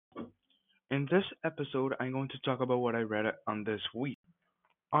In this episode, I'm going to talk about what I read on this week.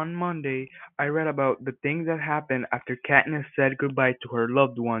 On Monday, I read about the things that happened after Katniss said goodbye to her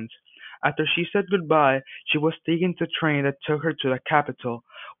loved ones. After she said goodbye, she was taken to a train that took her to the capital,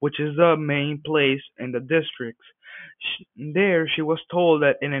 which is the main place in the districts. There, she was told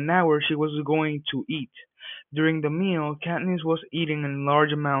that in an hour she was going to eat. During the meal, Katniss was eating in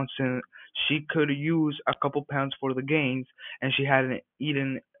large amounts and she could use a couple pounds for the gains, and she hadn't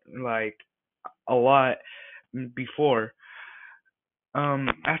eaten like a lot before.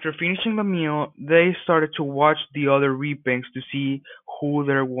 After finishing the meal, they started to watch the other reapings to see who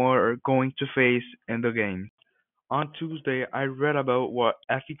they were going to face in the game. On Tuesday, I read about what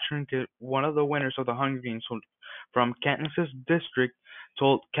Effie Trinket, one of the winners of the Hunger Games from Katniss's district,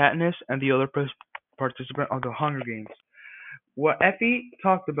 told Katniss and the other participant of the Hunger Games. What Effie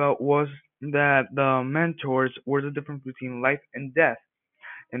talked about was that the mentors were the difference between life and death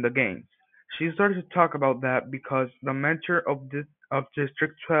in the games. She started to talk about that because the mentor of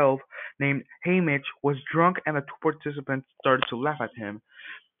District 12, named Haymitch, was drunk and the two participants started to laugh at him.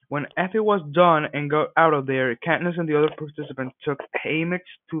 When Effie was done and got out of there, Katniss and the other participants took Haymitch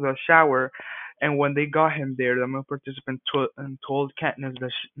to the shower, and when they got him there, the male participant told Katniss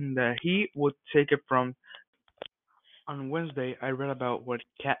that he would take it from. On Wednesday, I read about what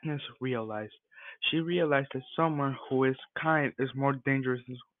Katniss realized. She realized that someone who is kind is more dangerous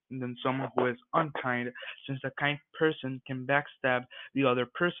than someone who is unkind, since a kind person can backstab the other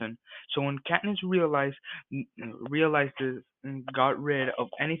person. So when Katniss realized this and got rid of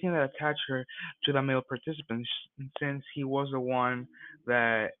anything that attached her to the male participant, since he was the one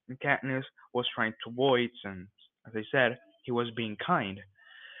that Katniss was trying to avoid, and as I said, he was being kind.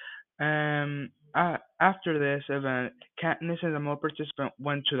 After this event, Katniss and the male participant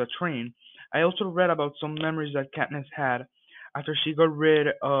went to the train. I also read about some memories that Katniss had after she got rid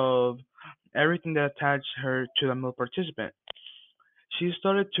of everything that attached her to the male participant. She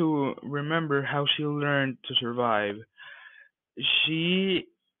started to remember how she learned to survive. She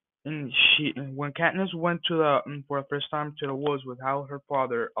when Katniss went to the for the first time to the woods without her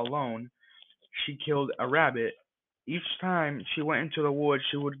father alone, she killed a rabbit. Each time she went into the woods,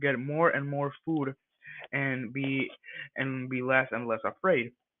 she would get more and more food and be less and less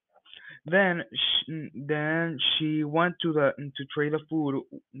afraid. Then she went to trade the food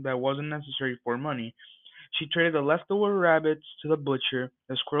that wasn't necessary for money. She traded the leftover rabbits to the butcher,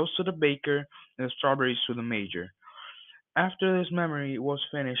 the squirrels to the baker, and the strawberries to the major. After this memory was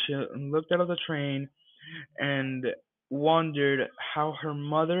finished, she looked out of the train and wondered how her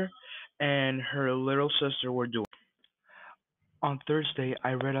mother and her little sister were doing. On Thursday,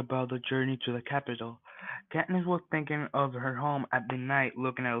 I read about the journey to the capital. Katniss was thinking of her home at the night,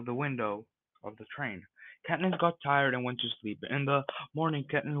 looking out the window of the train. Katniss got tired and went to sleep. In the morning,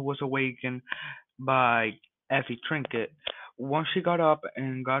 Katniss was awakened by Effie Trinket. Once she got up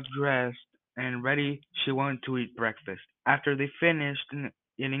and got dressed and ready, she went to eat breakfast. After they finished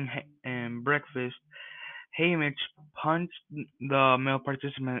eating breakfast, Haymitch punched the male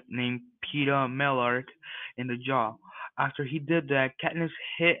participant named Peter Mellark in the jaw. After he did that, Katniss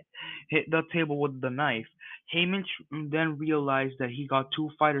hit the table with the knife. Haymitch then realized that he got two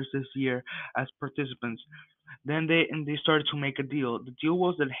fighters this year as participants. Then they started to make a deal. The deal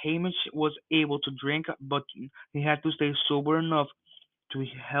was that Haymitch was able to drink, but he had to stay sober enough to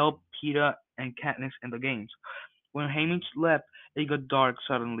help Peter and Katniss in the games. When Haymitch left, it got dark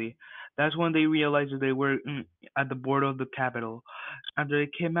suddenly. That's when they realized that they were at the border of the capital. After they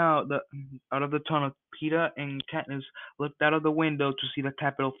came out of the tunnel, Peter and Katniss looked out of the window to see the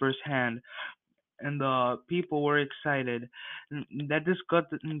capital firsthand, and the people were excited. That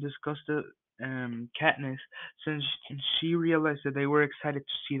disgusted Katniss, since she realized that they were excited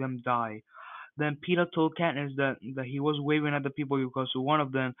to see them die. Then Peter told Katniss that he was waving at the people because one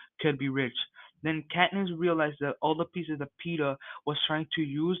of them could be rich. Then Katniss realized that all the pieces that Peter was trying to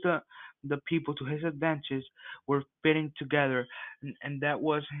use the people to his advantage were fitting together, and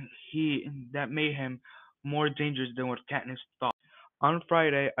that made him more dangerous than what Katniss thought. On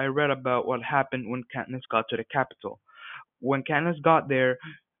Friday, I read about what happened when Katniss got to the capital. When Katniss got there,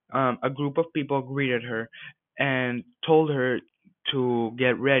 a group of people greeted her and told her to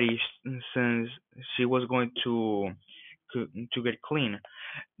get ready since she was going to get clean.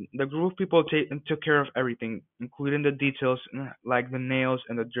 The group of people took care of everything, including the details like the nails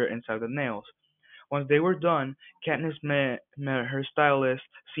and the dirt inside the nails. Once they were done, Katniss met her stylist,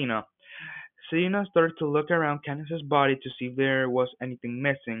 Sina. Sina started to look around Katniss's body to see if there was anything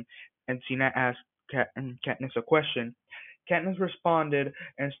missing, and Sina asked Katniss a question. Katniss responded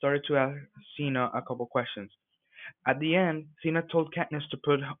and started to ask Sina a couple questions. At the end, Cena told Katniss to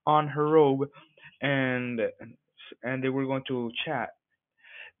put on her robe, and they were going to chat.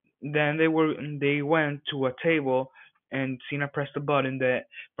 Then they went to a table, and Cena pressed a button that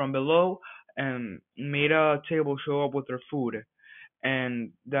from below and made a table show up with her food.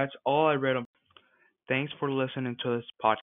 And that's all I read on. Thanks for listening to this podcast.